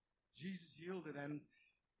Jesus yielded, and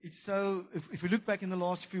it's so, if we look back in the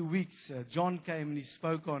last few weeks, John came and he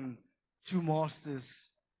spoke on two masters.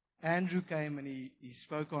 Andrew came and he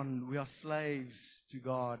spoke on we are slaves to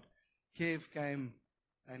God. Kev came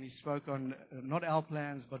and he spoke on not our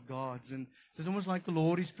plans but God's. And so it's almost like the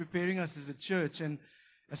Lord is preparing us as a church. And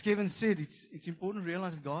as Kevin said, it's important to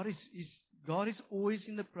realize that God is always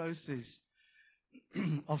in the process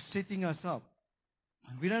of setting us up.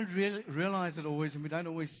 And we don't realize it always, and we don't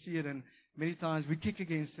always see it, and many times we kick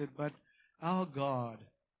against it. But our God,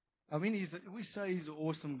 I mean, we say He's an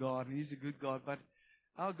awesome God and He's a good God, but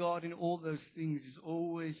our God in all those things is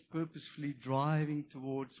always purposefully driving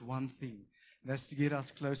towards one thing. And that's to get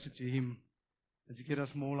us closer to Him and to get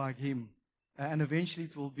us more like Him. And eventually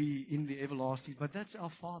it will be in the everlasting. But that's our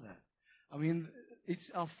Father. I mean, it's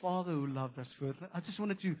our Father who loved us first. I just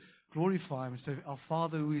wanted to glorify Him and say, our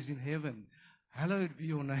Father who is in heaven, hallowed be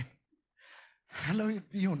your name. Hallowed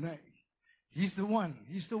be your name. He's the one.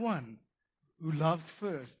 He's the one who loved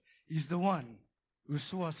first. He's the one who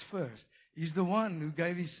saw us first. He's the one who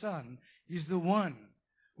gave His Son. He's the one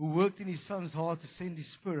who worked in His Son's heart to send His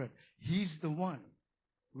Spirit. He's the one.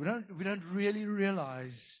 We don't really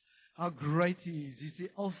realize how great He is. He's the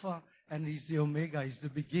Alpha and He's the Omega. He's the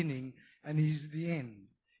beginning and He's the end.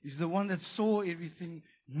 He's the one that saw everything,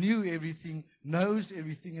 knew everything, knows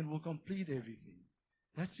everything, and will complete everything.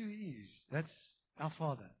 That's who He is. That's our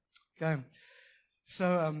Father. Okay.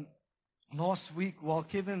 So last week, while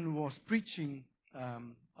Kevin was preaching,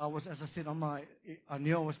 I was, as I said, I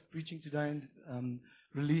knew I was preaching today and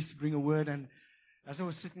released to bring a word. And as I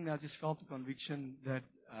was sitting there, I just felt the conviction that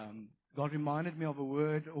God reminded me of a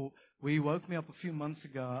word, or where He woke me up a few months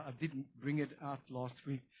ago. I didn't bring it out last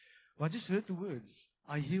week. Well, I just heard the words.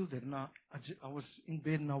 I yielded, and I was in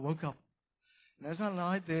bed, and I woke up. And as I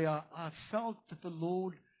lied there, I felt that the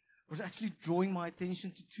Lord was actually drawing my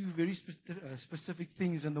attention to two very specific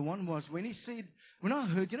things. And the one was when I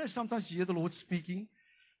heard, sometimes you hear the Lord speaking,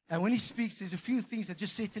 and when He speaks, there's a few things that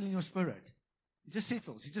just settle in your spirit. It just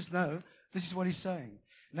settles. You just know this is what He's saying.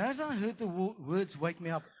 And as I heard the words wake me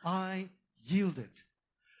up, I yielded.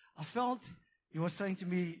 I felt He was saying to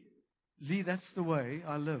me, Lee, that's the way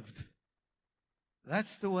I lived.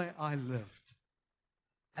 That's the way I lived.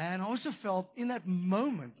 And I also felt in that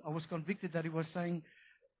moment, I was convicted that He was saying,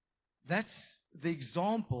 that's the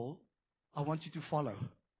example I want you to follow.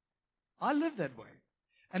 I live that way.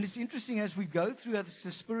 And it's interesting as we go through, as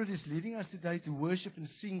the Spirit is leading us today to worship and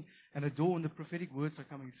sing and adore, and the prophetic words are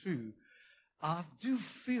coming through, I do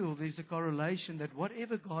feel there's a correlation that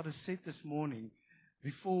whatever God has said this morning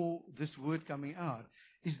before this word coming out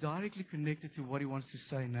is directly connected to what He wants to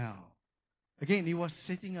say now. Again, He was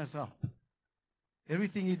setting us up.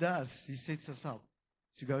 Everything He does, He sets us up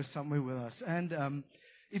to go somewhere with us. And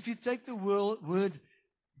if you take the word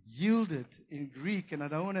yielded in Greek, and I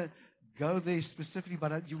don't want to go there specifically,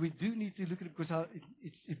 but we do need to look at it because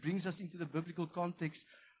it brings us into the biblical context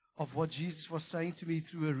of what Jesus was saying to me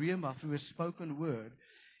through a rhema, through a spoken word.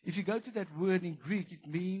 If you go to that word in Greek, it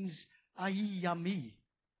means aiami.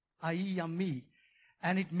 Aiami.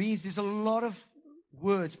 And it means, there's a lot of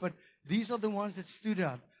words, but these are the ones that stood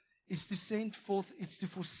out. It's to send forth, it's to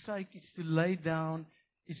forsake, it's to lay down,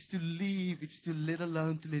 it's to leave, it's to let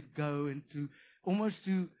alone, to let go, and to almost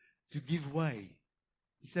to give way.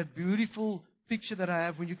 It's that beautiful picture that I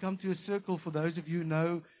have when you come to a circle, for those of you who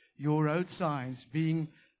know your road signs, being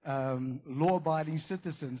law-abiding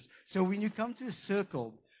citizens. So when you come to a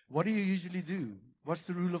circle, what do you usually do? What's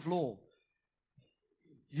the rule of law?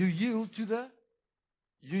 You yield to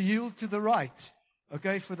the right.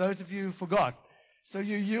 Okay, for those of you who forgot. So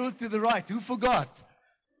you yield to the right. Who forgot?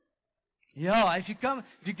 Yeah, if you come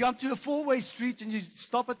to a four-way street and you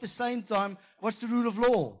stop at the same time, what's the rule of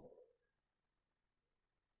law?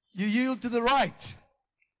 You yield to the right.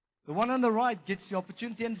 The one on the right gets the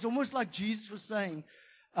opportunity. And it's almost like Jesus was saying,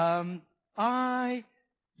 I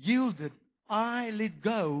yielded, I let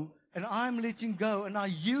go, and I'm letting go, and I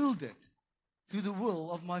yielded to the will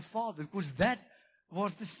of my Father, because that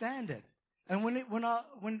was the standard. And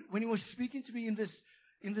when He was speaking to me in this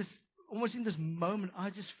almost in this moment, I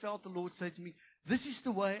just felt the Lord say to me, this is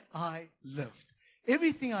the way I lived.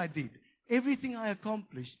 Everything I did, everything I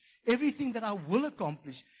accomplished, everything that I will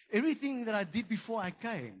accomplish, everything that I did before I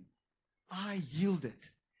came, I yielded.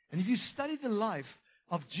 And if you study the life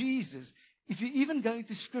of Jesus, if you even go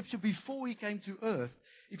into Scripture before He came to earth,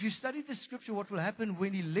 if you study the Scripture, what will happen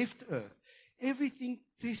when He left earth, everything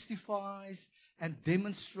testifies and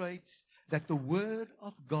demonstrates that the Word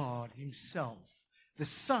of God Himself, the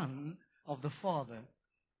Son of the Father,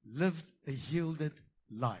 lived a yielded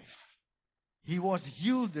life. He was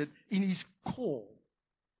yielded in His call.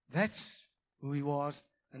 That's who he was,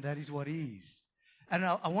 and that is what he is. And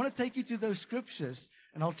I want to take you to those scriptures,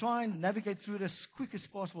 and I'll try and navigate through it as quick as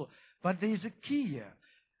possible. But there's a key here.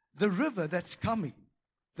 The river that's coming,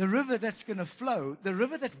 the river that's going to flow, the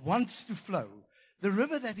river that wants to flow, the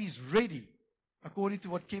river that is ready, according to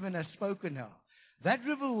what Kevin has spoken now. That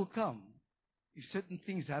river will come if certain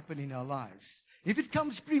things happen in our lives. If it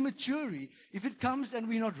comes prematurely, if it comes and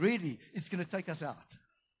we're not ready, it's going to take us out.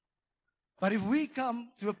 But if we come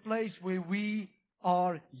to a place where we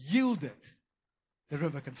are yielded, the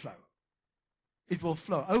river can flow. It will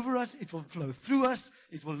flow over us. It will flow through us.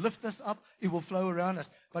 It will lift us up. It will flow around us.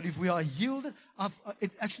 But if we are yielded,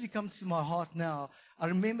 it actually comes to my heart now. I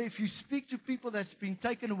remember if you speak to people that's been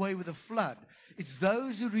taken away with a flood, it's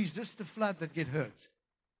those who resist the flood that get hurt.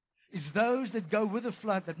 It's those that go with the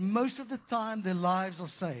flood that most of the time their lives are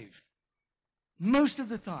saved. Most of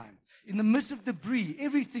the time. In the midst of debris,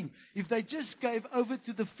 everything. If they just gave over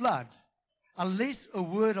to the flood, unless a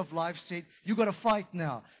word of life said, you got to fight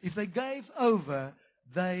now. If they gave over,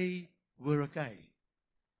 they were okay.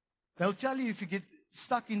 They'll tell you if you get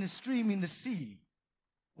stuck in a stream in the sea,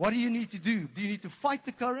 what do you need to do? Do you need to fight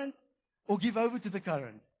the current or give over to the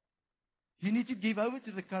current? You need to give over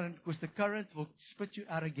to the current because the current will spit you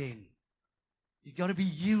out again. You got to be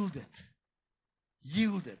yielded.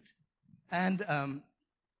 Yielded. And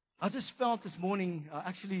I just felt this morning,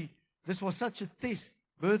 this was such a test,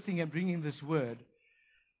 birthing and bringing this word.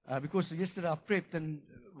 Because yesterday I prepped, and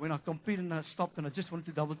when I completed and I stopped and I just wanted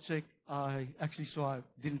to double check, I actually saw I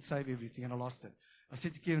didn't save everything and I lost it. I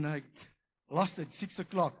said to Kevin, I lost it 6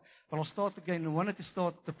 o'clock, but I'll start again. And I wanted to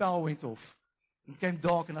start, the power went off. It became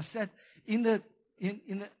dark, and I sat in the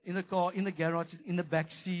car, in the garage, in the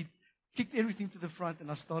back seat, kicked everything to the front,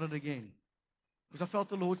 and I started again. Because I felt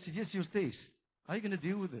the Lord said, yes, your test. How are you going to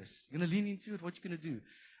deal with this? You're going to lean into it? What are you going to do?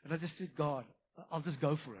 And I just said, God, I'll just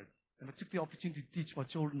go for it. And I took the opportunity to teach my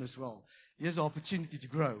children as well. Here's the opportunity to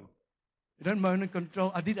grow. You don't moan and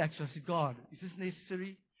control. I did actually. I said, God, is this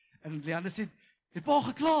necessary? And Leander said, "Het pa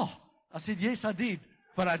geklaar?" I said, yes, I did.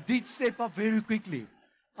 But I did step up very quickly.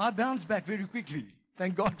 I bounced back very quickly.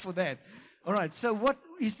 Thank God for that. All right, so what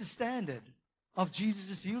is the standard of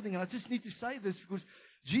Jesus' yielding? And I just need to say this because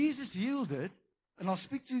Jesus yielded, and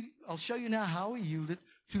I'll show you now how he yielded,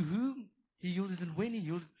 to whom he yielded and when he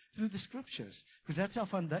yielded, through the scriptures. Because that's our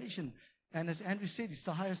foundation. And as Andrew said, it's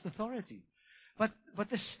the highest authority. But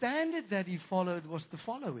the standard that he followed was the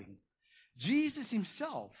following. Jesus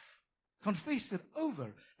himself confessed it over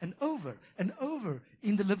and over and over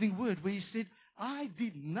in the living word, where he said, I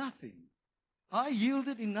did nothing. I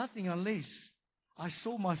yielded in nothing unless I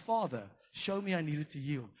saw my Father show me I needed to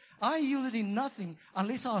yield. I yielded in nothing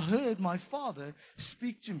unless I heard my Father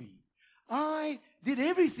speak to me. I did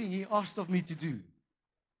everything he asked of me to do.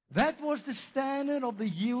 That was the standard of the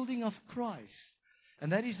yielding of Christ.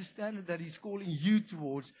 And that is the standard that he's calling you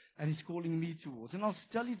towards and he's calling me towards. And I'll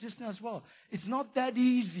tell you just now as well, it's not that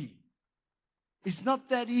easy. It's not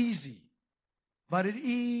that easy. But it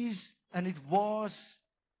is, and it was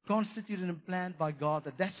constituted and planned by God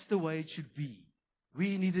that that's the way it should be.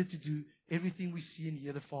 We needed to do everything we see and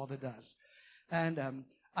hear the Father does. And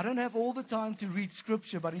I don't have all the time to read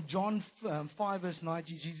scripture, but in John 5 verse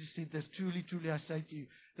 19, Jesus said this, truly, truly I say to you,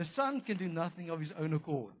 the Son can do nothing of his own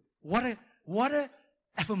accord. What a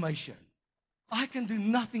affirmation. I can do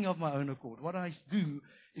nothing of my own accord. What I do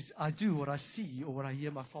is I do what I see or what I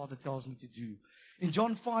hear my Father tells me to do. In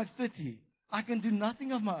John 5:30, I can do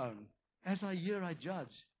nothing of my own. As I hear, I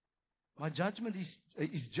judge. My judgment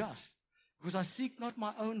is just, because I seek not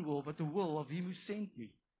my own will, but the will of him who sent me.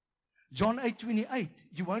 John 8:28,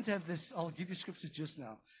 you won't have this, I'll give you scripture just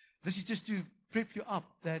now. This is just to prep you up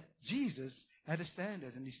that Jesus had a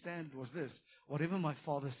standard, and his standard was this: whatever my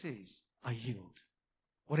Father says, I yield.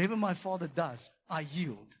 Whatever my Father does, I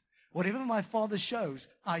yield. Whatever my Father shows,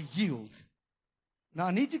 I yield. Now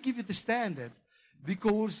I need to give you the standard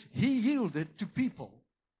because he yielded to people.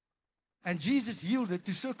 And Jesus yielded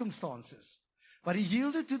to circumstances. But he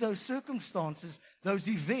yielded to those circumstances, those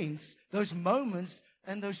events, those moments,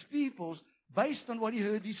 and those peoples based on what he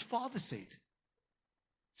heard his Father said.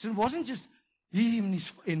 So it wasn't just him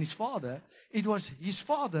and his Father. It was his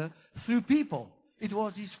Father through people. It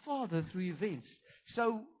was his Father through events.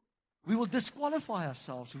 So we will disqualify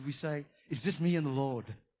ourselves if we say, it's just me and the Lord.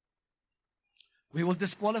 We will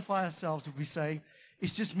disqualify ourselves if we say,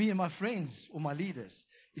 it's just me and my friends or my leaders.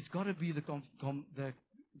 It's got to be the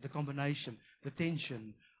combination, the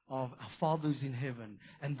tension of our Father who's in heaven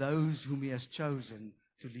and those whom he has chosen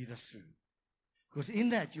to lead us through. Because in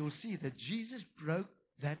that you'll see that Jesus broke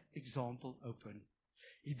that example open.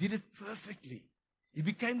 He did it perfectly. He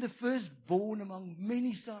became the firstborn among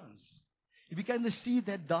many sons. He became the seed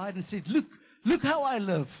that died and said, look how I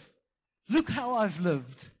live. Look how I've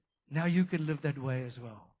lived. Now you can live that way as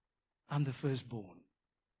well. I'm the firstborn.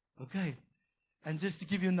 Okay. And just to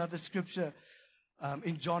give you another scripture,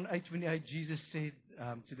 in John 8:28, Jesus said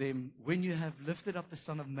to them, when you have lifted up the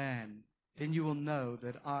Son of Man, then you will know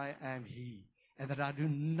that I am He, and that I do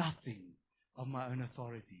nothing of my own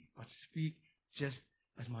authority, but speak just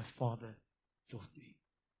as my Father taught me.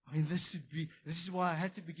 I mean, this is why I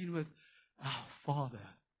had to begin with, our Father,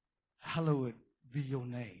 hallowed be your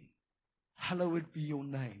name. Hallowed be your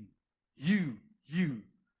name. You.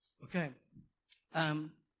 Okay. I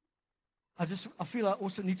feel I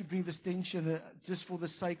also need to bring this tension just for the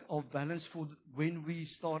sake of balance for when we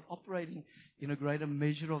start operating in a greater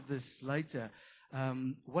measure of this later.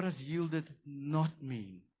 What does yielded not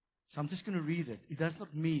mean? So I'm just going to read it. It does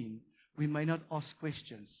not mean we may not ask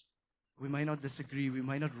questions. We may not disagree. We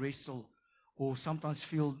may not wrestle or sometimes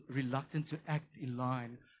feel reluctant to act in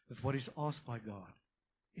line with what is asked by God.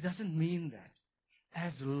 It doesn't mean that.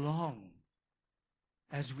 As long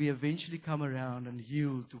as we eventually come around and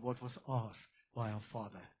yield to what was asked by our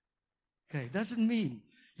Father. Okay, it doesn't mean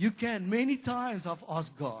you can. Many times I've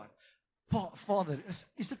asked God, Father,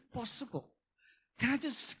 is it possible? Can I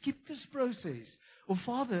just skip this process? Or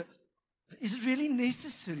Father, is it really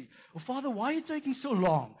necessary? Or Father, why are you taking so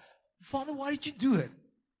long? Father, why did you do it?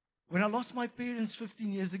 When I lost my parents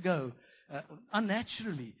 15 years ago,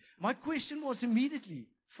 unnaturally, my question was immediately,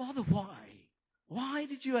 Father, why? Why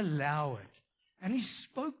did you allow it? And He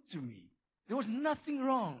spoke to me. There was nothing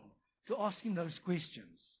wrong to asking those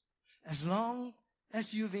questions, as long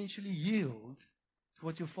as you eventually yield to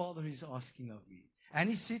what your Father is asking of me. And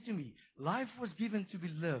He said to me, life was given to be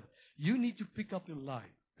lived. You need to pick up your life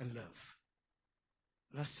and live.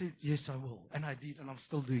 And I said, yes, I will. And I did, and I'm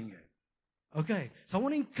still doing it. Okay, so I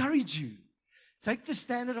want to encourage you. Take the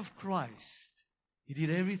standard of Christ. He did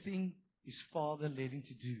everything His Father led Him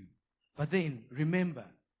to do. But then, remember,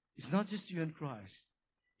 it's not just you and Christ.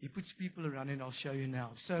 He puts people around, and I'll show you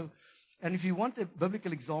now. So, and if you want a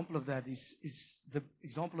biblical example of that, it's the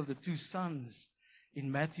example of the two sons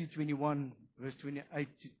in Matthew 21, verse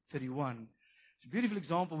 28 to 31. It's a beautiful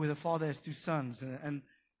example where the father has two sons, and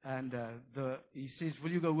he says,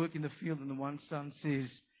 will you go work in the field? And the one son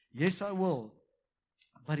says, yes, I will.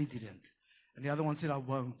 But he didn't. And the other one said, I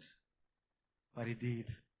won't. But he did.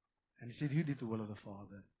 And he said, who did the will of the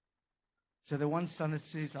Father? So the one son that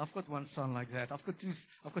says, I've got one son like that. I've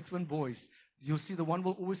got twin boys. You'll see the one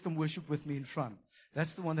will always come worship with me in front.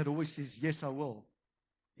 That's the one that always says, yes, I will.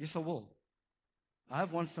 Yes, I will. I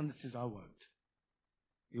have one son that says, I won't.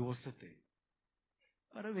 He will sit there.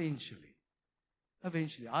 But eventually,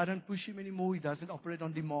 I don't push him anymore. He doesn't operate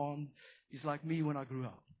on demand. He's like me when I grew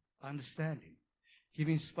up. I understand him. Give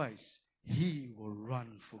him space. He will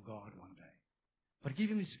run for God one day. But give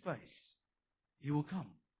him his space. He will come.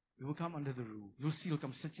 He will come under the rule. You'll see he'll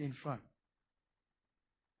come sit here in front.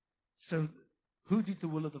 So, who did the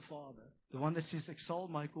will of the Father? The one that says, exal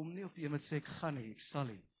my, kom nie, of die een wat sê, ek gaan nie, ek sal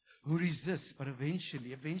nie. Who resists, but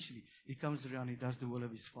eventually, he comes around, he does the will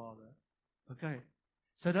of his Father. Okay?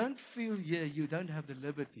 So don't feel, you don't have the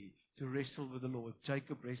liberty to wrestle with the Lord.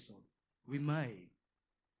 Jacob wrestled. We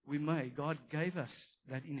may. God gave us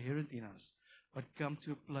that inherent in us. But come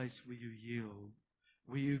to a place where you yield,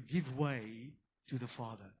 where you give way to the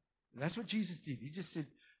Father. And that's what Jesus did. He just said,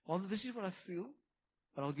 Father, this is what I feel,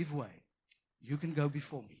 but I'll give way. You can go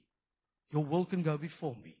before me. Your will can go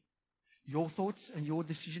before me. Your thoughts and your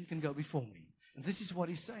decision can go before me. And this is what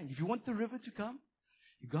He's saying. If you want the river to come,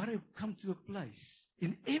 you got to come to a place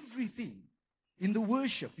in everything. In the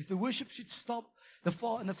worship. If the worship should stop, the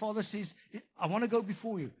Father says, I want to go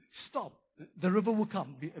before you. Stop. The river will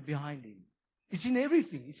come behind Him. It's in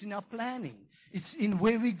everything. It's in our planning. It's in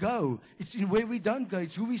where we go. It's in where we don't go.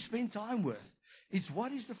 It's who we spend time with. It's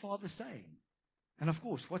what is the Father saying? And of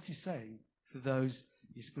course, what's He saying to those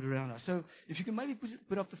He's put around us? So if you can maybe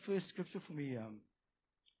put up the first scripture for me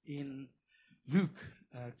in Luke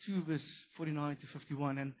 2 verse 49 to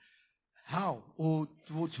 51. And how or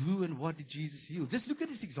towards who and what did Jesus heal? Just look at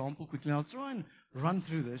this example quickly. And I'll try and run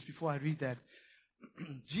through this before I read that.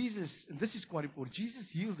 Jesus, and this is quite important,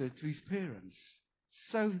 Jesus yielded to His parents.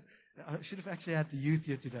 So, I should have actually had the youth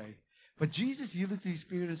here today. But Jesus yielded to His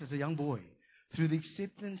parents as a young boy through the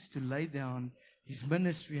acceptance to lay down His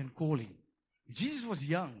ministry and calling. Jesus was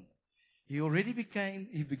young. He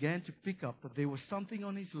began to pick up that there was something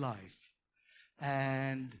on his life.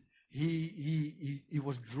 And he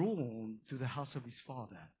was drawn to the house of his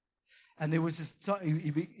father. And there was this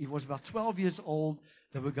he was about 12 years old.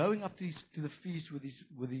 They were going up to the feast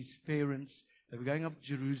with his parents. They were going up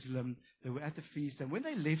to Jerusalem. They were at the feast. And when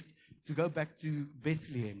they left to go back to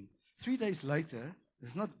Bethlehem, 3 days later,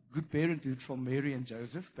 there's not good parenthood from Mary and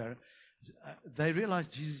Joseph. They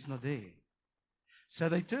realized Jesus is not there. So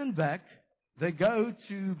they turn back. They go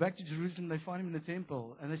back to Jerusalem. They find him in the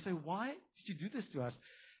temple. And they say, why did you do this to us?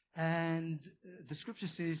 And the scripture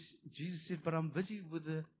says, Jesus said, but I'm busy with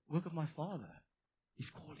the work of my Father. He's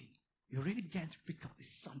calling. He already began to pick up. There's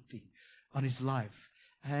something on his life.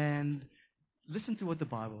 And listen to what the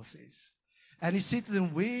Bible says. And he said to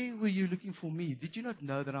them, where were you looking for me? Did you not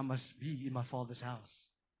know that I must be in my Father's house?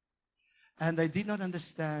 And they did not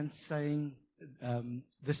understand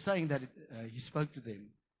the saying that he spoke to them.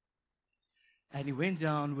 And he went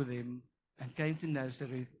down with them and came to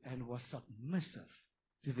Nazareth and was submissive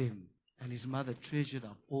to them. And his mother treasured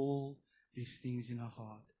up all these things in her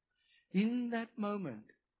heart. In that moment,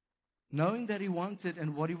 knowing that he wanted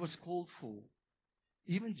and what he was called for,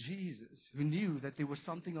 even Jesus, who knew that there was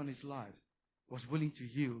something on his life, was willing to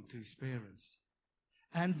yield to his parents.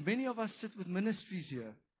 And many of us sit with ministries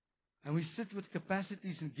here, and we sit with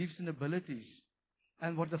capacities and gifts and abilities.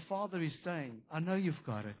 And what the Father is saying, I know you've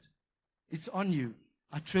got it. It's on you.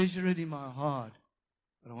 I treasure it in my heart.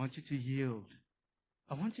 But I want you to yield.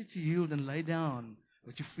 I want you to yield and lay down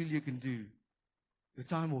what you feel you can do. The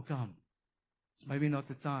time will come. It's maybe not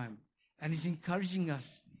the time. And he's encouraging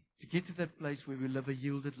us to get to that place where we live a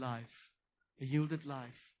yielded life. A yielded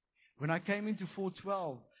life. When I came into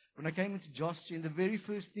 412, when I came into Josh, and the very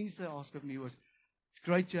first things they asked of me was, it's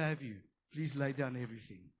great to have you. Please lay down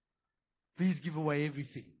everything. Please give away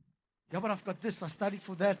everything. Yeah, but I've got this. I studied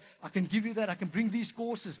for that. I can give you that. I can bring these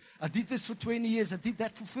courses. I did this for 20 years. I did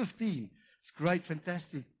that for 15. It's great,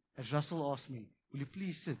 fantastic. As Russell asked me, will you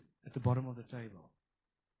please sit at the bottom of the table?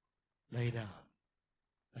 Lay down.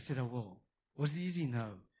 I said, I will. Was it easy? No.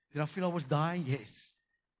 Did I feel I was dying? Yes.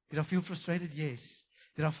 Did I feel frustrated? Yes.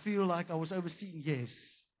 Did I feel like I was overseeing?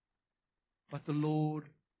 Yes. But the Lord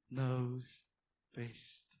knows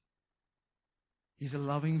best. He's a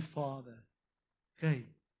loving Father. Okay,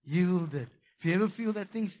 yielded. If you ever feel that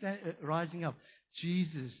thing rising up,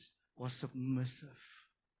 Jesus was submissive.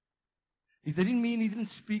 It didn't mean he didn't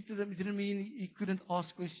speak to them. It didn't mean he couldn't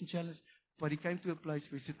ask question, challenge. But he came to a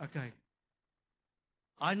place where he said, okay,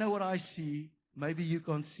 I know what I see. Maybe you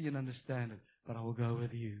can't see and understand it, but I will go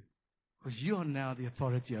with you. Because you are now the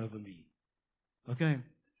authority over me. Okay?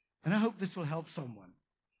 And I hope this will help someone.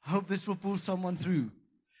 I hope this will pull someone through.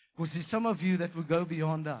 Because there's some of you that will go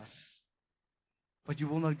beyond us. But you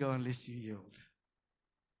will not go unless you yield.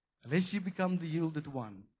 Unless you become the yielded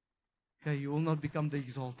one. Okay, you will not become the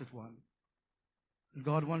exalted one. And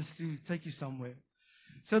God wants to take you somewhere.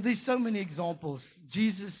 So there's so many examples.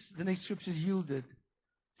 Jesus, the next scripture, yielded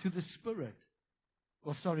to the Spirit.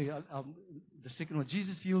 Well, sorry, the second one.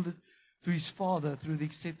 Jesus yielded to his Father through the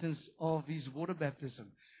acceptance of his water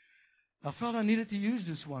baptism. I felt I needed to use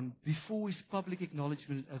this one before his public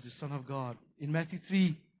acknowledgement as the Son of God. In Matthew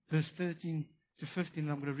 3, verse 13 to 15,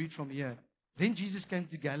 and I'm going to read from here. Then Jesus came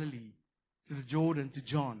to Galilee, to the Jordan, to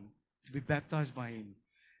John, to be baptized by him.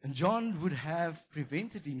 And John would have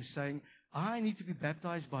prevented him, saying, I need to be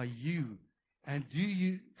baptized by you, and do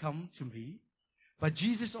you come to me? But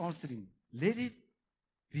Jesus answered him, let it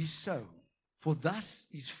be so, for thus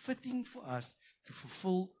is fitting for us to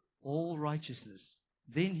fulfill all righteousness.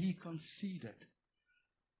 Then he conceded.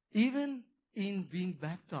 Even in being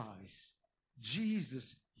baptized,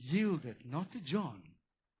 Jesus yielded, not to John.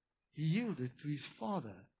 He yielded to his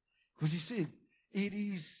Father. Because he said, it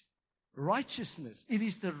is righteousness. It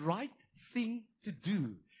is the right thing to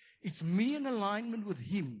do. It's me in alignment with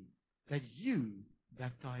him that you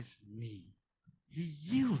baptize me. He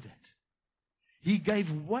yielded. He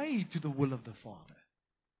gave way to the will of the Father.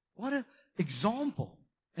 What an example.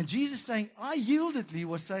 And Jesus saying, I yieldedly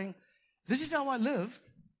was saying, this is how I lived.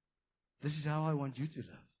 This is how I want you to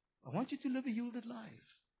live. I want you to live a yielded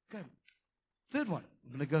life. Okay. Third one.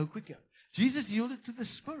 I'm going to go quicker. Jesus yielded to the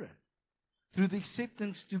Spirit through the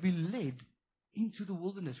acceptance to be led into the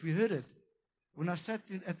wilderness. We heard it when I sat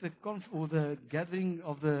at the gathering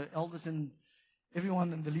of the elders and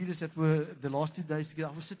everyone and the leaders that were the last 2 days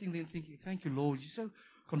together. I was sitting there and thinking, thank you, Lord. You're so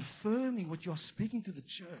confirming what you are speaking to the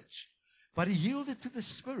church. But he yielded to the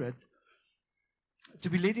Spirit, to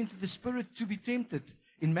be led into the Spirit, to be tempted.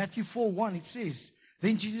 In Matthew 4:1, it says,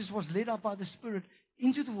 then Jesus was led up by the Spirit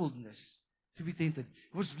into the wilderness to be tempted.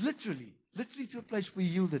 It was literally to a place where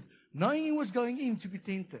he yielded, knowing he was going in to be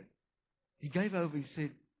tempted. He gave over and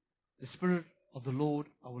said, the Spirit of the Lord,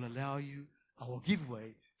 I will allow you, I will give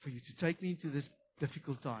way for you to take me into this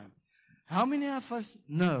difficult time. How many of us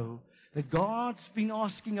know that God's been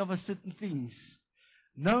asking of us certain things?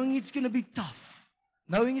 knowing it's going to be tough,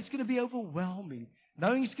 knowing it's going to be overwhelming,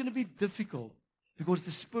 knowing it's going to be difficult, because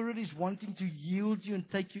the Spirit is wanting to yield you and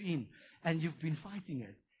take you in, and you've been fighting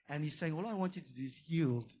it. And He's saying, all I want you to do is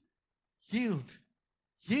yield. Yield.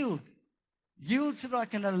 Yield. Yield so that I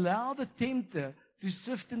can allow the tempter to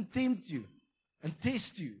sift and tempt you and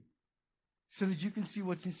test you so that you can see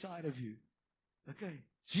what's inside of you. Okay.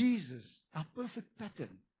 Jesus, our perfect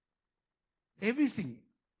pattern. Everything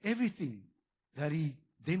that He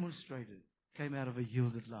demonstrated came out of a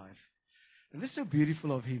yielded life. And this is so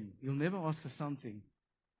beautiful of Him. He'll never ask us something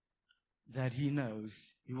that He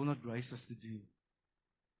knows He will not grace us to do.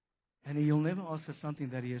 And He'll never ask us something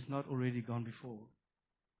that He has not already gone before.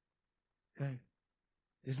 Okay?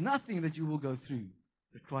 There's nothing that you will go through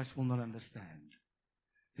that Christ will not understand.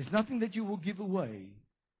 There's nothing that you will give away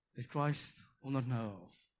that Christ will not know of.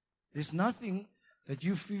 There's nothing that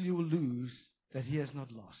you feel you will lose that He has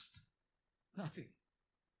not lost. Nothing.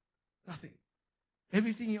 Nothing.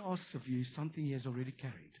 Everything He asks of you is something He has already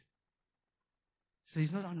carried. So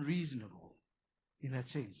He's not unreasonable in that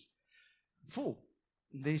sense. 4.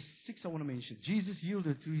 There's 6 I want to mention. Jesus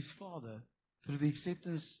yielded to His Father through the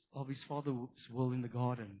acceptance of His Father's will in the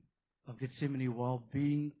Garden of Gethsemane while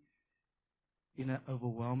being in an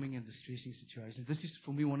overwhelming and distressing situation. This is,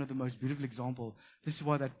 for me, one of the most beautiful examples. This is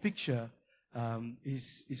why that picture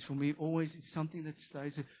is for me always, it's something that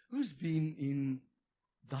stays. Who's been in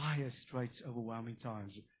dire straits, overwhelming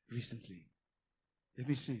times recently? Let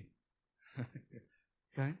me see.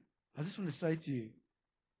 Okay? I just want to say to you,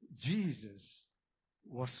 Jesus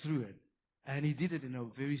was through it, and He did it in a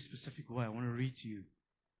very specific way. I want to read to you.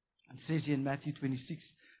 It says here in Matthew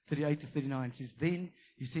 26, 38 to 39, it says, Then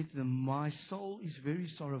He said to them, My soul is very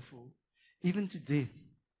sorrowful, even to death.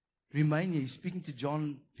 Remain here. He's speaking to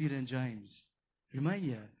John, Peter, and James. Remain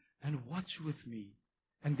here and watch with me.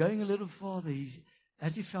 And going a little farther,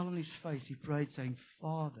 as He fell on His face, He prayed, saying,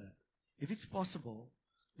 Father, if it's possible,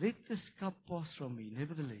 let this cup pass from me.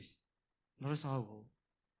 Nevertheless, not as I will,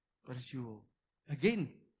 but as you will. Again,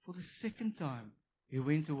 for the second time, He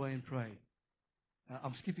went away and prayed.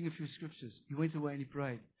 I'm skipping a few scriptures. He went away and He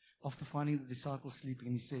prayed after finding the disciples sleeping.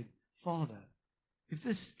 And He said, Father, if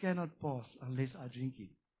this cannot pass unless I drink it,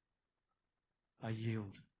 I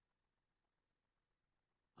yield.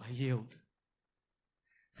 I yield.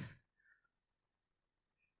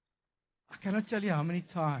 I cannot tell you how many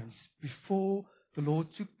times before the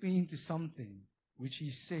Lord took me into something which He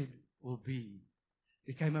said will be,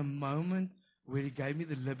 there came a moment where He gave me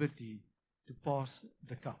the liberty to pass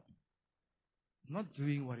the cup. I'm not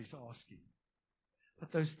doing what He's asking.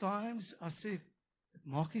 But those times I said,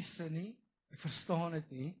 maak nie sin nie, ek verstaan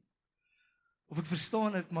dit nie. Of ek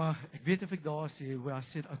verstaan dit, maar ek weet of ek daar sê, where I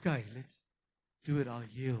said, okay, let's do it, I'll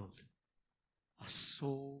yield. I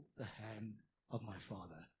saw the hand of my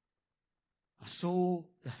Father. I saw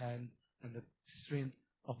the hand and the strength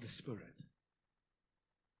of the Spirit.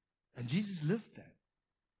 And Jesus lived that.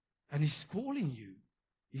 And He's calling you.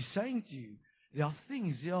 He's saying to you, there are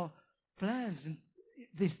things, there are plans, and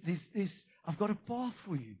I've got a path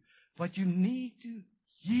for you. But you need to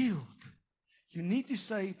yield. You need to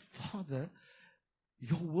say, Father,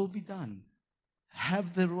 your will be done.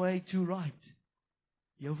 Have the way to right.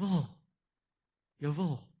 Your will. Your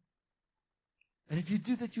will. And if you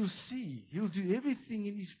do that, you'll see. He'll do everything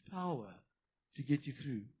in His power to get you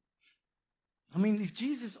through. I mean, if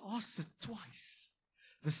Jesus asked it twice,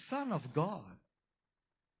 the Son of God,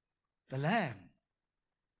 the Lamb,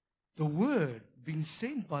 the Word being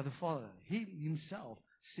sent by the Father, He Himself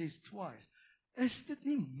says twice, is dit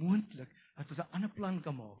nie moontlik dat ons 'n ander plan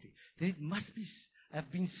kan maak nie? Then it must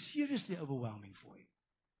have been seriously overwhelming for Him.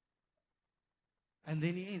 And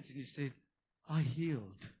then He ends and He said, I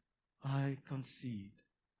yield, I concede.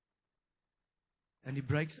 And He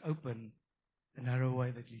breaks open a narrow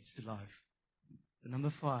way that leads to life. And number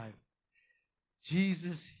 5,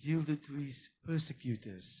 Jesus yielded to His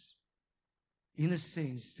persecutors, in a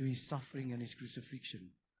sense to His suffering and His crucifixion,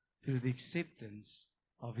 through the acceptance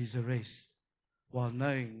of His arrest, while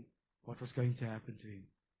knowing what was going to happen to Him.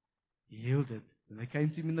 He yielded. When they came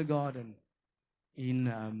to Him in the garden,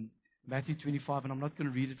 in Matthew 25, and I'm not going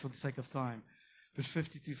to read it for the sake of time, verse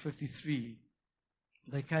 52, 53,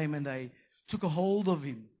 they came and they took a hold of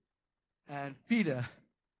Him. And Peter,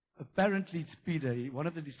 apparently it's Peter, one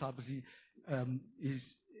of the disciples, he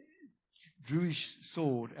drew his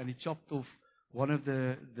sword and he chopped off one of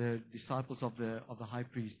the disciples of the high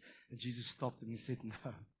priest. And Jesus stopped him and he said,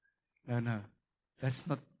 no, that's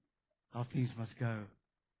not how things must go.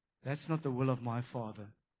 That's not the will of my Father.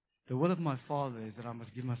 The will of my Father is that I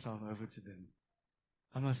must give myself over to them.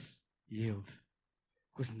 I must yield.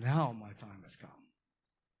 Because now my time has come.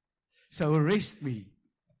 So arrest me.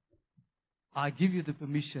 I give you the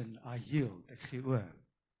permission. I yield.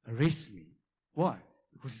 Arrest me. Why?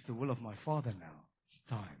 Because it's the will of my Father now. It's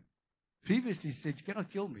time. Previously he said, you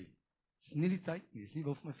cannot kill me. It's nearly take me. It's not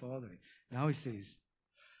will of my Father. Now he says,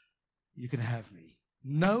 you can have me.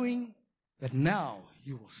 Knowing that now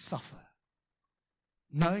you will suffer.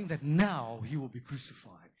 Knowing that now he will be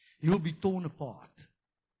crucified. He will be torn apart.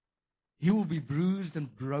 He will be bruised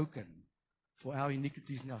and broken for our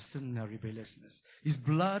iniquities and our sin and our rebelliousness. His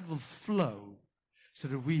blood will flow so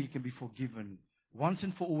that we can be forgiven once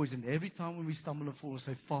and for always. And every time when we stumble and fall and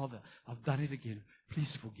say, Father, I've done it again.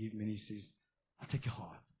 Please forgive me. And he says, I take your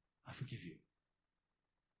heart. I forgive you.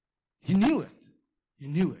 He knew it. He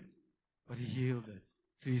knew it. But he yielded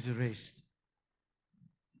to his arrest.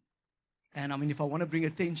 And I mean, if I want to bring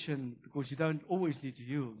attention, because you don't always need to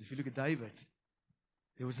yield. If you look at David,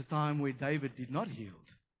 there was a time where David did not yield.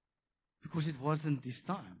 Because it wasn't his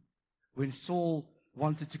time. When Saul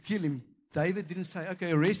wanted to kill him, David didn't say,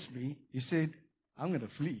 okay, arrest me. He said, I'm going to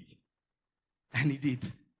flee. And he did.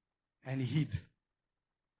 And he hid.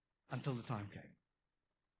 Until the time came.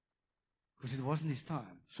 Because it wasn't his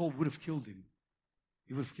time. Saul would have killed him.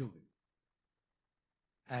 He would have killed him.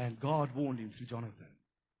 And God warned him through Jonathan.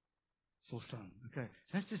 Saul's son. Okay.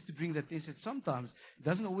 That's just to bring that attention. Sometimes it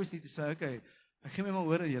doesn't always need to say, okay,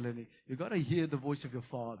 you've got to hear the voice of your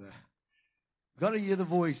Father. You've got to hear the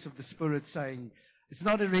voice of the Spirit saying, it's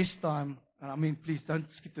not a rest time. And I mean, please don't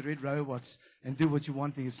skip the red robots and do what you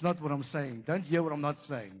want. It's not what I'm saying. Don't hear what I'm not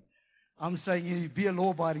saying. I'm saying you be a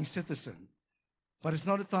law-abiding citizen. But it's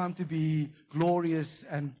not a time to be glorious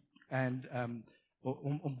and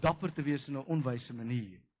om dapper te wees in 'n onwyse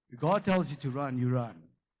manier. If God tells you to run, you run.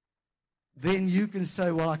 Then you can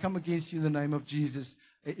say, well, I come against you in the name of Jesus.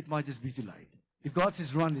 It might just be too late. If God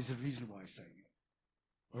says run, there's a reason why he's saying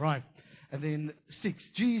it. All right. And then 6,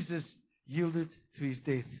 Jesus yielded to his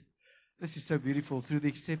death. This is so beautiful. Through the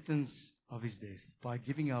acceptance of his death. By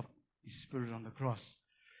giving up his spirit on the cross.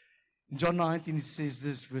 In John 19 it says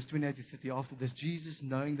this, verse 28 to 30. After this, Jesus,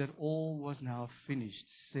 knowing that all was now finished,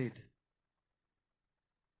 said,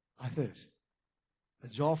 I thirst. A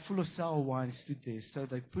jar full of sour wine stood there. So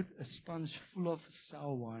they put a sponge full of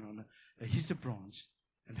sour wine on a hyssop branch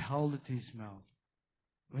and held it to his mouth.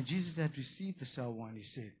 When Jesus had received the sour wine, he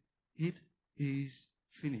said, it is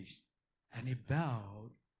finished. And he bowed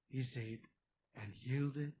his head and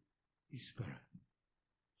yielded his spirit.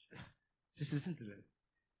 Just listen to that.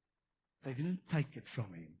 They didn't take it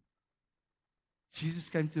from him. Jesus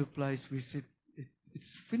came to a place where he said,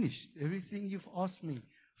 it's finished. Everything you've asked me,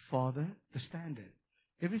 Father, the standard.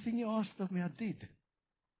 Everything you asked of me, I did.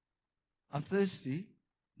 I'm thirsty.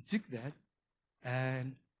 He took that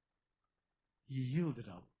and he yielded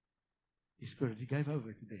up his spirit. He gave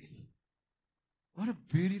over to death. What a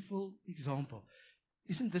beautiful example.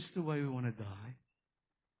 Isn't this the way we want to die?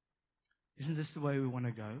 Isn't this the way we want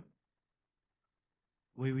to go?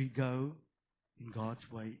 Where we go in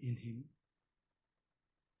God's way, in him.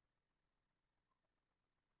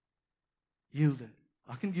 Yielded.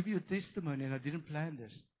 I can give you a testimony, and I didn't plan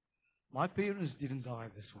this. My parents didn't die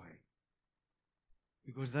this way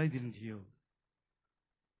because they didn't yield.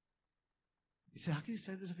 You say, how can you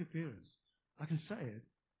say this of your parents? I can say it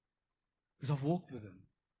because I've walked with them.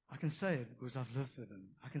 I can say it because I've lived with them.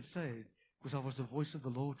 I can say it because I was the voice of the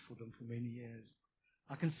Lord for them for many years.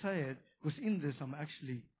 I can say it because in this I'm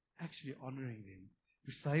actually honoring them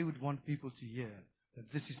because they would want people to hear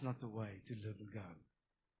that this is not the way to live and go.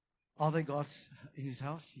 Are they God's in his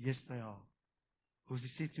house? Yes, they are. Because he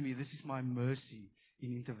said to me, this is my mercy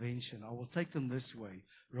in intervention. I will take them this way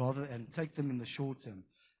rather and take them in the short term,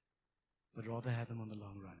 but rather have them on the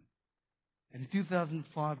long run. And in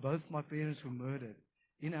 2005, both my parents were murdered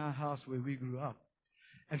in our house where we grew up.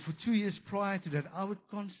 And for 2 years prior to that, I would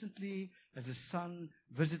constantly, as a son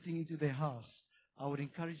visiting into their house, I would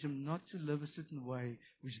encourage them not to live a certain way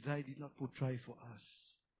which they did not portray for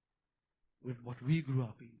us, with what we grew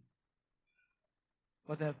up in.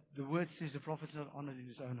 But the word says the prophet's not honored in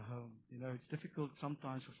his own home. You know, it's difficult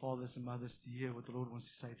sometimes for fathers and mothers to hear what the Lord wants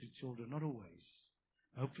to say to children. Not always.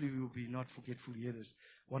 Hopefully we will be not forgetful hearers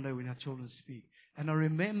one day when our children speak. And I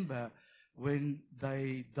remember when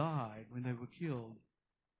they died, when they were killed,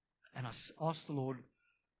 and I asked the Lord,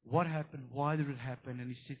 what happened? Why did it happen? And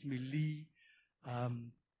he said to me, Lee,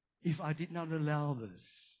 if I did not allow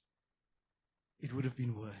this, it would have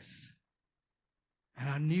been worse. And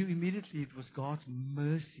I knew immediately it was God's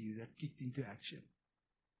mercy that kicked into action.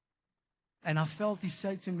 And I felt he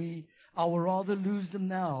said to me, I would rather lose them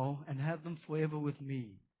now and have them forever with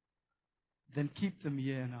me than keep them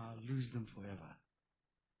here and I'll lose them forever.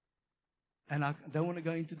 And I don't want to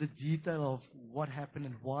go into the detail of what happened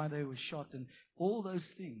and why they were shot and all those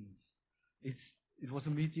things. It was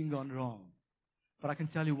a meeting gone wrong. But I can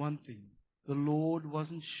tell you one thing. The Lord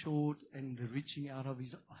wasn't short in the reaching out of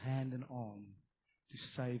his hand and arm to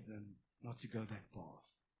save them, not to go that path.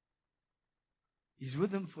 He's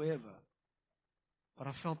with them forever. But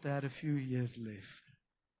I felt they had a few years left.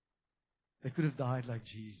 They could have died like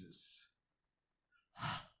Jesus.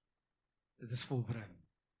 It is volbring.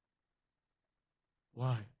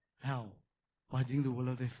 Why? How? By doing the will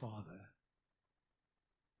of their Father.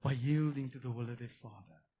 By yielding to the will of their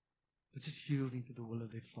Father. But just yielding to the will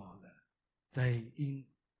of their Father. Day in,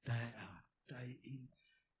 day out. Day in,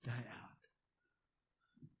 day out.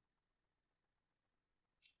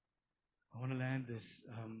 I want to land this.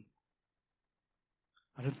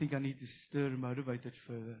 I don't think I need to stir and motivate it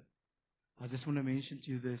further. I just want to mention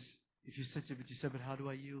to you this. If you sit here but you say, but how do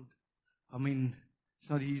I yield? I mean, it's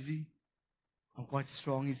not easy. I'm quite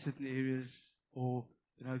strong in certain areas. Or,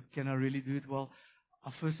 can I really do it? Well, I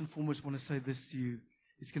first and foremost want to say this to you.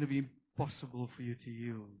 It's going to be impossible for you to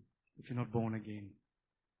yield if you're not born again.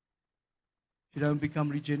 If you don't become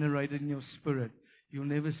regenerated in your spirit, you'll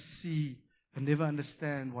never see and never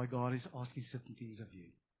understand why God is asking certain things of you.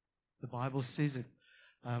 The Bible says it.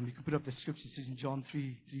 You can put up the scripture. It says in John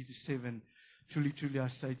 3:3-7, truly, truly, I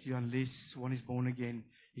say to you, unless one is born again,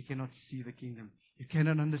 he cannot see the kingdom. You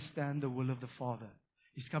cannot understand the will of the Father.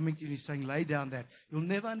 He's coming to you and he's saying, lay down that. You'll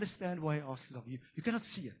never understand why he asks it of you. You cannot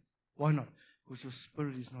see it. Why not? Because your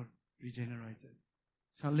spirit is not regenerated.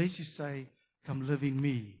 So unless you say, come live in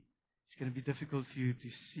me, it's going to be difficult for you to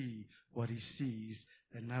see what he sees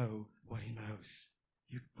and know what he knows.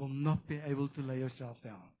 You will not be able to lay yourself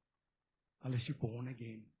down unless you're born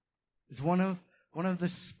again. It's one of the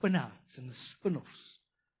spin-outs and the spin-offs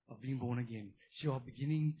of being born again. So you are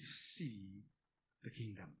beginning to see the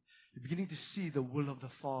kingdom. You're beginning to see the will of the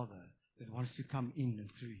Father that wants to come in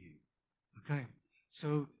and through you. Okay?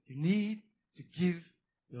 So you need to give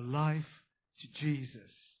your life to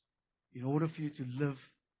Jesus in order for you to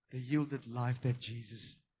live the yielded life that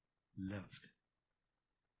Jesus lived.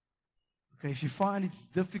 Okay, if you find it's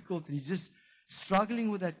difficult and you're just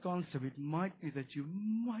struggling with that concept, it might be that you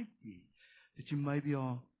maybe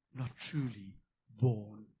are not truly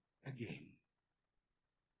born again.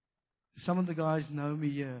 Some of the guys know me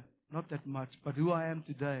here, not that much, but who I am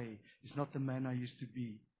today is not the man I used to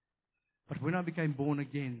be. But when I became born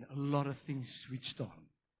again, a lot of things switched on.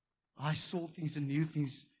 I saw things and knew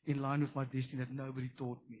things in line with my destiny that nobody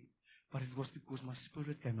taught me. But it was because my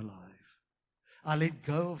spirit came alive. I let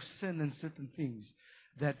go of sin and certain things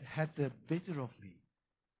that had the better of me.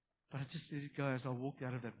 But I just let it go as I walked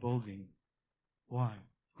out of that building. Why?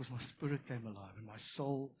 Because my spirit came alive and my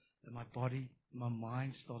soul and my body and my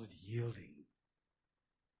mind started yielding.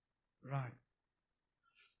 Right.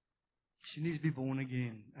 She needs to be born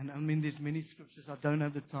again. And I mean, there's many scriptures. I don't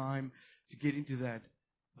have the time to get into that.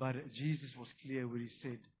 But Jesus was clear where he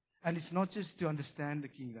said, and it's not just to understand the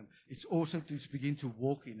kingdom. It's also to begin to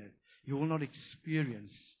walk in it. You will not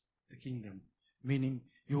experience the kingdom. Meaning,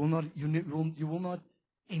 you will not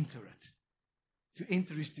enter it. To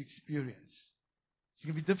enter is to experience. It's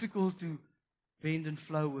going to be difficult to bend and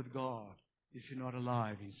flow with God if you're not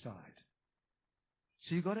alive inside.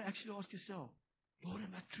 So you've got to actually ask yourself, Lord,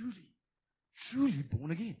 am I truly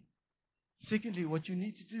born again? Secondly, what you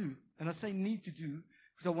need to do, and I say need to do,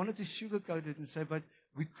 because I wanted to sugarcoat it and say, but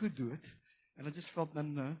we could do it. And I just felt,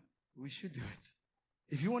 no, we should do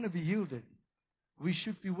it. If you want to be yielded, we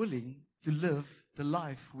should be willing to live the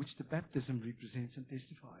life which the baptism represents and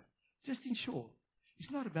testifies. Just in short,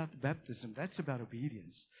 it's not about the baptism. That's about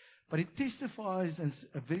obedience. But it testifies as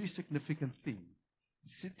a very significant thing.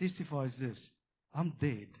 It testifies this. I'm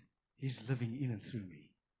dead. He's living in and through me.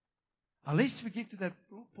 Unless we get to that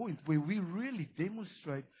point where we really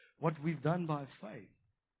demonstrate what we've done by faith,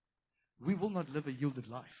 we will not live a yielded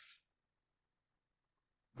life.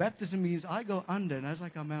 Baptism means I go under, and as I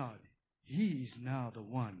come out, he is now the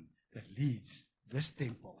one that leads this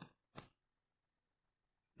temple.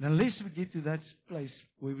 And unless we get to that place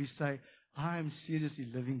where we say, I am seriously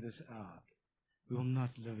living this out, we will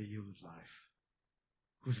not live a yielded life.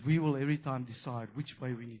 Because we will every time decide which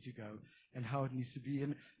way we need to go and how it needs to be.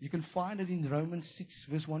 And you can find it in Romans 6,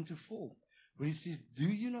 verse 1-4, where it says, do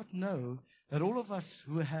you not know that all of us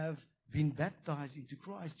who have been baptized into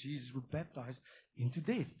Christ Jesus were baptized into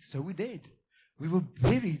death? So we're dead. We were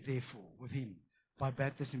buried, therefore, with him by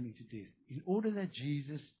baptism into death, in order that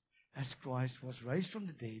Jesus, as Christ, was raised from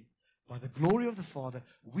the dead by the glory of the Father,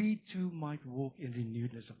 we too might walk in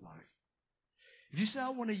renewedness of life. If you say, I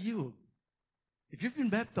want to yield, if you've been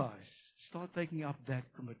baptized, start taking up that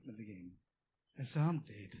commitment again. And so I'm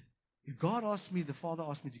dead. If God asked me, the Father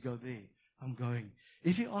asked me to go there, I'm going.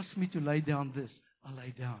 If He asks me to lay down this, I'll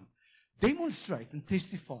lay down. Demonstrate and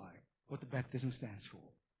testify what the baptism stands for.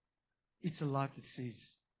 It's a life that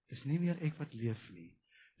says, dis nie meer ek wat leef nie.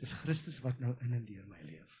 Dis Christus wat nou in en deur my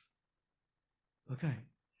leef. Okay.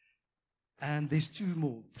 And there's 3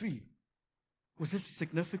 more. Because this is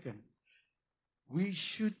significant. We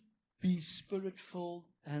should be Spirit-filled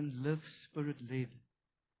and live Spirit-led.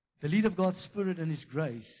 The lead of God's Spirit and His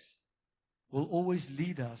grace will always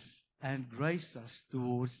lead us and grace us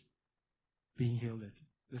towards being healed.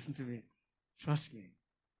 Listen to me. Trust me.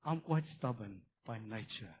 I'm quite stubborn by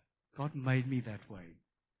nature. God made me that way.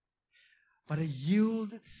 But a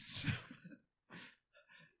yielded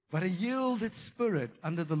spirit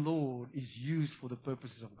under the Lord is used for the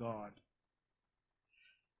purposes of God.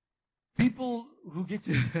 People who get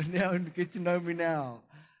to know me now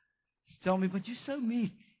tell me, but you're so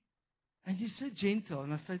meek and you're so gentle.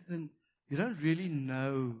 And I say to them, you don't really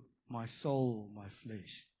know my soul, my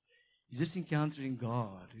flesh. You're just encountering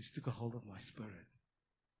God who's took a hold of my spirit.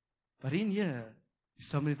 But in here is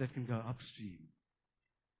somebody that can go upstream.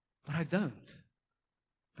 But I don't.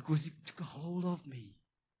 Because He took a hold of me.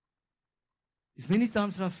 There's many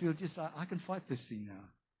times that I feel, just I can fight this thing now.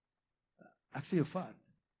 Actually, a fight.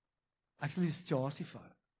 Actually, it's Chasi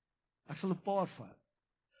vat. Ek sal 'n paar vat.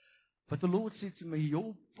 But the Lord said to me,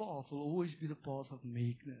 your path will always be the path of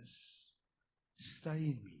meekness. Stay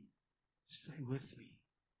in me. Stay with me.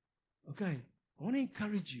 Okay, I want to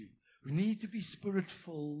encourage you. We need to be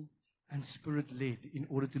Spirit-filled and Spirit-led in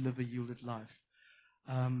order to live a yielded life.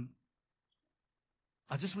 I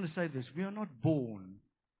just want to say this. We are not born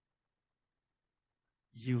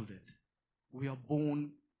yielded. We are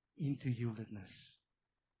born into yieldedness.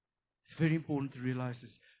 It's very important to realize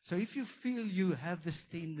this. So if you feel you have this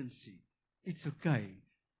tendency, it's okay.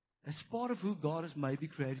 It's part of who God has maybe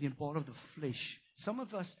created and part of the flesh. Some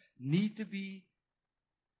of us need to be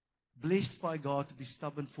blessed by God to be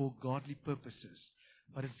stubborn for godly purposes.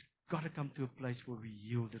 But it's got to come to a place where we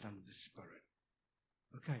yield it under the Spirit.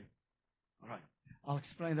 Okay. All right. I'll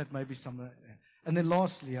explain that maybe somewhere. And then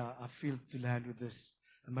lastly, I feel to land with this.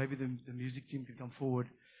 And maybe the music team can come forward.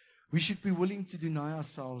 We should be willing to deny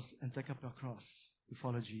ourselves and take up our cross to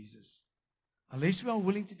follow Jesus. Unless we are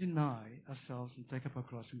willing to deny ourselves and take up our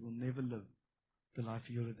cross, we will never live the life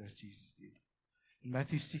yielded as Jesus did. In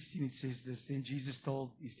Matthew 16, it says this. Then Jesus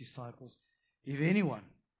told His disciples, if anyone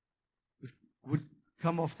would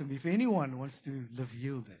come after me, if anyone wants to live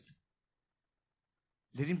yielded,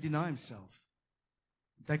 let him deny himself.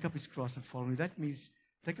 Take up his cross and follow me. That means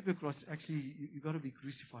take up your cross. Actually, you've got to be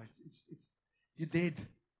crucified. You're dead.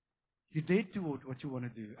 You're dead to what you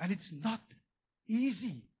want to do. And it's not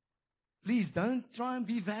easy. Please don't try and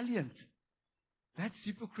be valiant. That's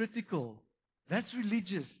hypocritical. That's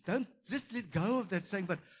religious. Don't just let go of that saying,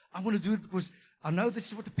 but I want to do it because I know this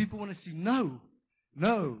is what the people want to see. No.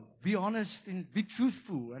 Be honest and be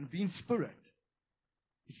truthful and be in spirit.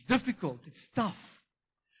 It's difficult. It's tough.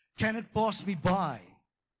 Can it pass me by?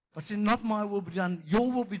 But say, not my will be done,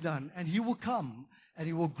 your will be done. And He will come and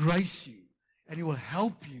He will grace you and He will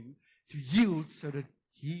help you to yield so that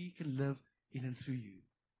He can live in and through you.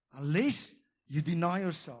 Unless you deny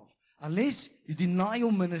yourself, unless you deny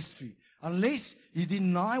your ministry, unless you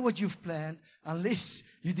deny what you've planned, unless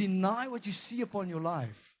you deny what you see upon your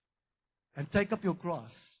life, and take up your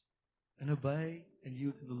cross and obey and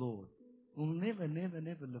yield to the Lord, we'll never live a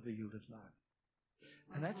yielded life.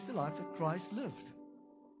 And that's the life that Christ lived.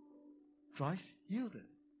 Christ yielded.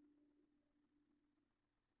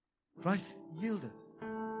 Christ yielded.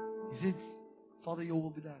 He said, Father, your will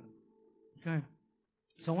be done. Okay.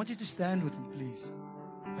 So I want you to stand with me, please,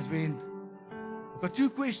 as we end. I've got 2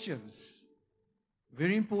 questions.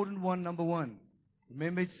 Very important one, number 1.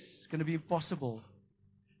 Remember, it's going to be impossible.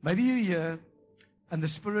 Maybe you're here, and the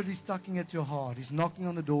Spirit is tugging at your heart. He's knocking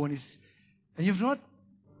on the door, and you've not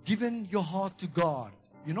given your heart to God.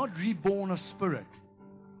 You're not reborn of Spirit.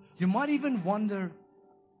 You might even wonder,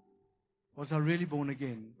 was I really born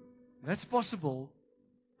again? That's possible.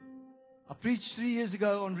 I preached 3 years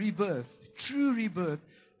ago on rebirth, true rebirth.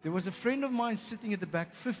 There was a friend of mine sitting at the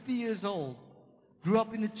back, 50 years old, grew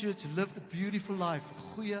up in the church, lived a beautiful life,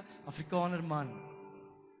 a goeie Afrikaner man.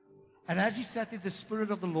 And as he sat there, the Spirit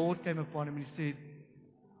of the Lord came upon him and he said,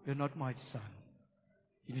 you're not my son.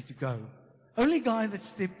 You need to go. Only guy that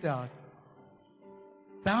stepped out,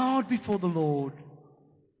 bowed before the Lord,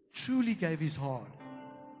 truly gave his heart.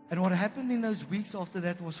 And what happened in those weeks after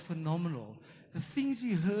that was phenomenal. The things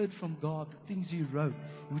he heard from God, the things he wrote,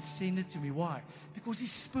 he would send it to me. Why? Because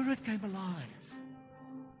his spirit came alive.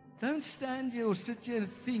 Don't stand here or sit here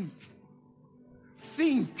and think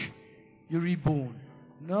think you're reborn.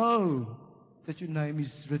 Know that your name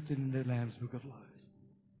is written in the Lamb's Book of Life.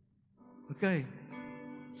 Okay.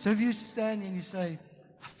 So if you stand and you say,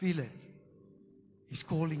 I feel it. He's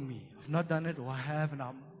calling me. I've not done it, or I have, and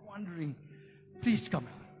I'm wondering. Please come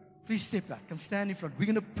out. Please step out. Come stand in front. We're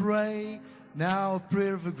going to pray now a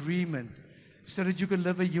prayer of agreement so that you can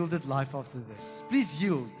live a yielded life after this. Please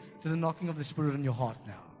yield to the knocking of the Spirit in your heart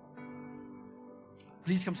now.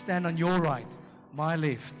 Please come stand on your right, my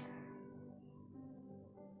left.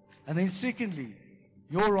 And then secondly,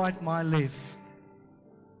 your right, my left.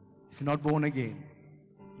 If you're not born again,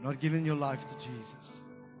 you're not giving your life to Jesus.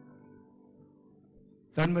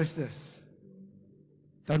 Don't miss this.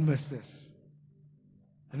 Don't miss this.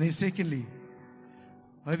 And then secondly,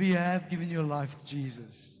 maybe you have given your life to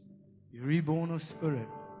Jesus. You're reborn of spirit.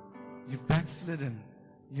 You've backslidden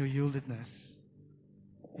in your yieldedness.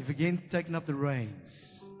 You've again taken up the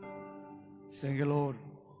reins. Saying, Lord,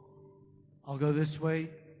 I'll go this way.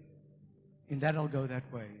 In that I'll go that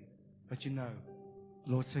way. But you know,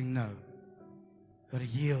 the Lord's saying no. You've got to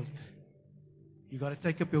yield. You've got to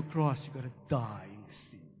take up your cross. You've got to die in this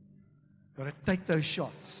thing. You've got to take those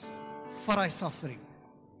shots. Vat hy suffering.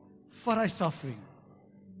 Vat hy suffering.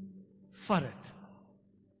 Vat it.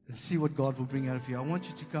 And see what God will bring out of you. I want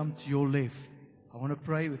you to come to your left. I want to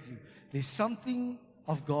pray with you. There's something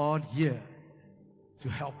of God here to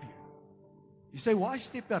help you. You say, why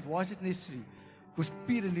step out? Why is it necessary? Because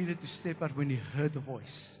Peter needed to step out when he heard the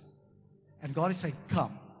voice. And God is saying,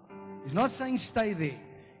 come. He's not saying stay there.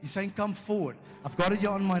 He's saying, come forward. I've got it here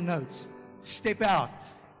on my notes. Step out.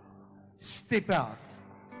 Step out.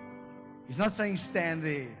 He's not saying stand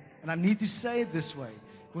there. And I need to say it this way.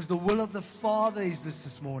 Because the will of the Father is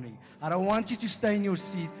this morning. I don't want you to stay in your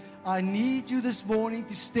seat. I need you this morning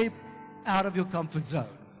to step out of your comfort zone.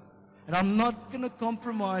 And I'm not going to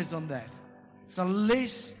compromise on that. So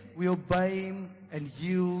unless we obey Him and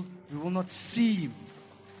yield, we will not see Him.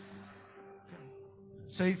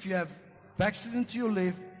 So if you have backslidden to your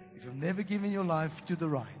left, if you've never given your life to the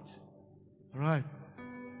right. All right.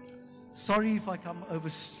 Sorry if I come over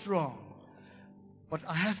strong. But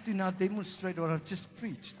I have to now demonstrate what I've just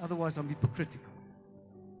preached. Otherwise, I'm hypocritical.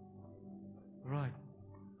 All right.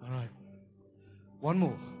 All right. One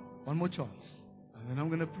more chance. And then I'm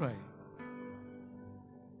going to pray.